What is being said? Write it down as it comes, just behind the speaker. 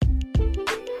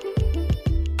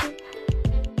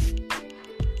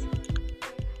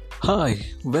Hi,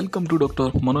 welcome to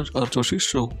Dr. Manoj R. Joshi's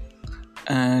show,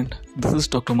 and this is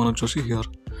Dr. Manoj Joshi here.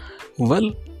 Well,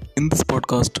 in this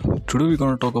podcast, today we're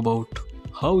gonna talk about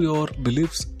how your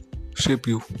beliefs shape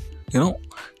you.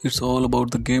 It's all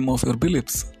about the game of your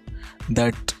beliefs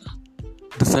that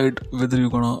decide whether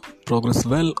you're gonna progress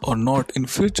well or not in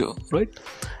future, right?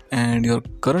 And your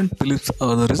current beliefs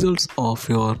are the results of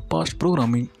your past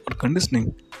programming or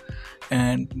conditioning,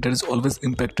 and that is always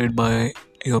impacted by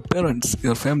your parents,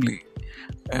 your family,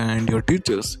 and your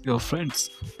teachers, your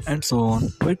friends, and so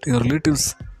on, right? Your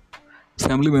relatives,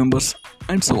 family members,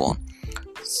 and so on.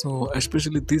 So,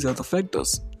 especially these are the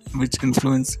factors which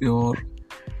influence your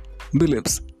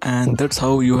beliefs, and that's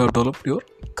how you have developed your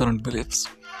current beliefs.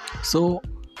 So,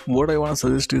 what I want to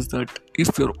suggest is that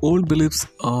if your old beliefs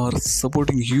are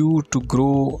supporting you to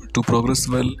grow, to progress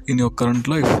well in your current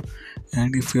life,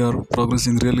 and if you are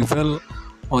progressing really well,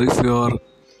 or if you are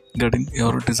getting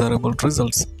your desirable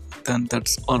results, then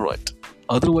that's alright.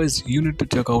 Otherwise, you need to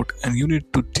check out and you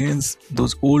need to change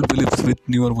those old beliefs with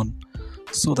newer one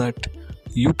so that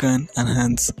you can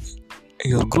enhance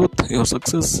your growth, your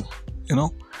success,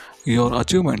 your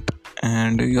achievement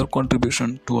and your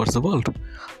contribution towards the world,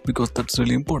 because that's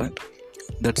really important.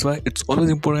 That's why it's always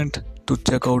important to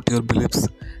check out your beliefs,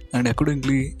 and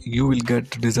accordingly you will get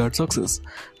desired success.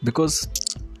 Because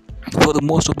for the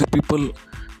most of the people,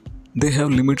 they have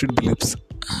limited beliefs.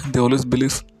 They always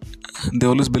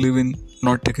believe in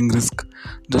not taking risk,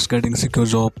 just getting secure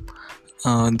job,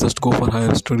 just go for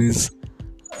higher studies,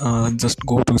 just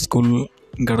go to school,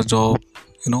 get a job,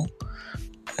 you know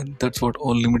and that's what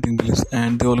all limiting beliefs,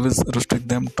 and they always restrict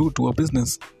them to a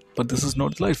business. But this is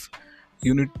not life.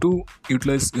 You need to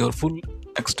utilize your full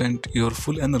extent, your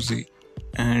full energy,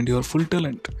 and your full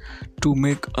talent to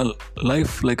make a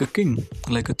life like a king,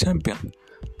 like a champion.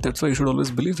 That's why you should always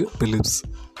believe your beliefs.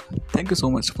 Thank you so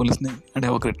much for listening and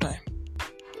have a great time.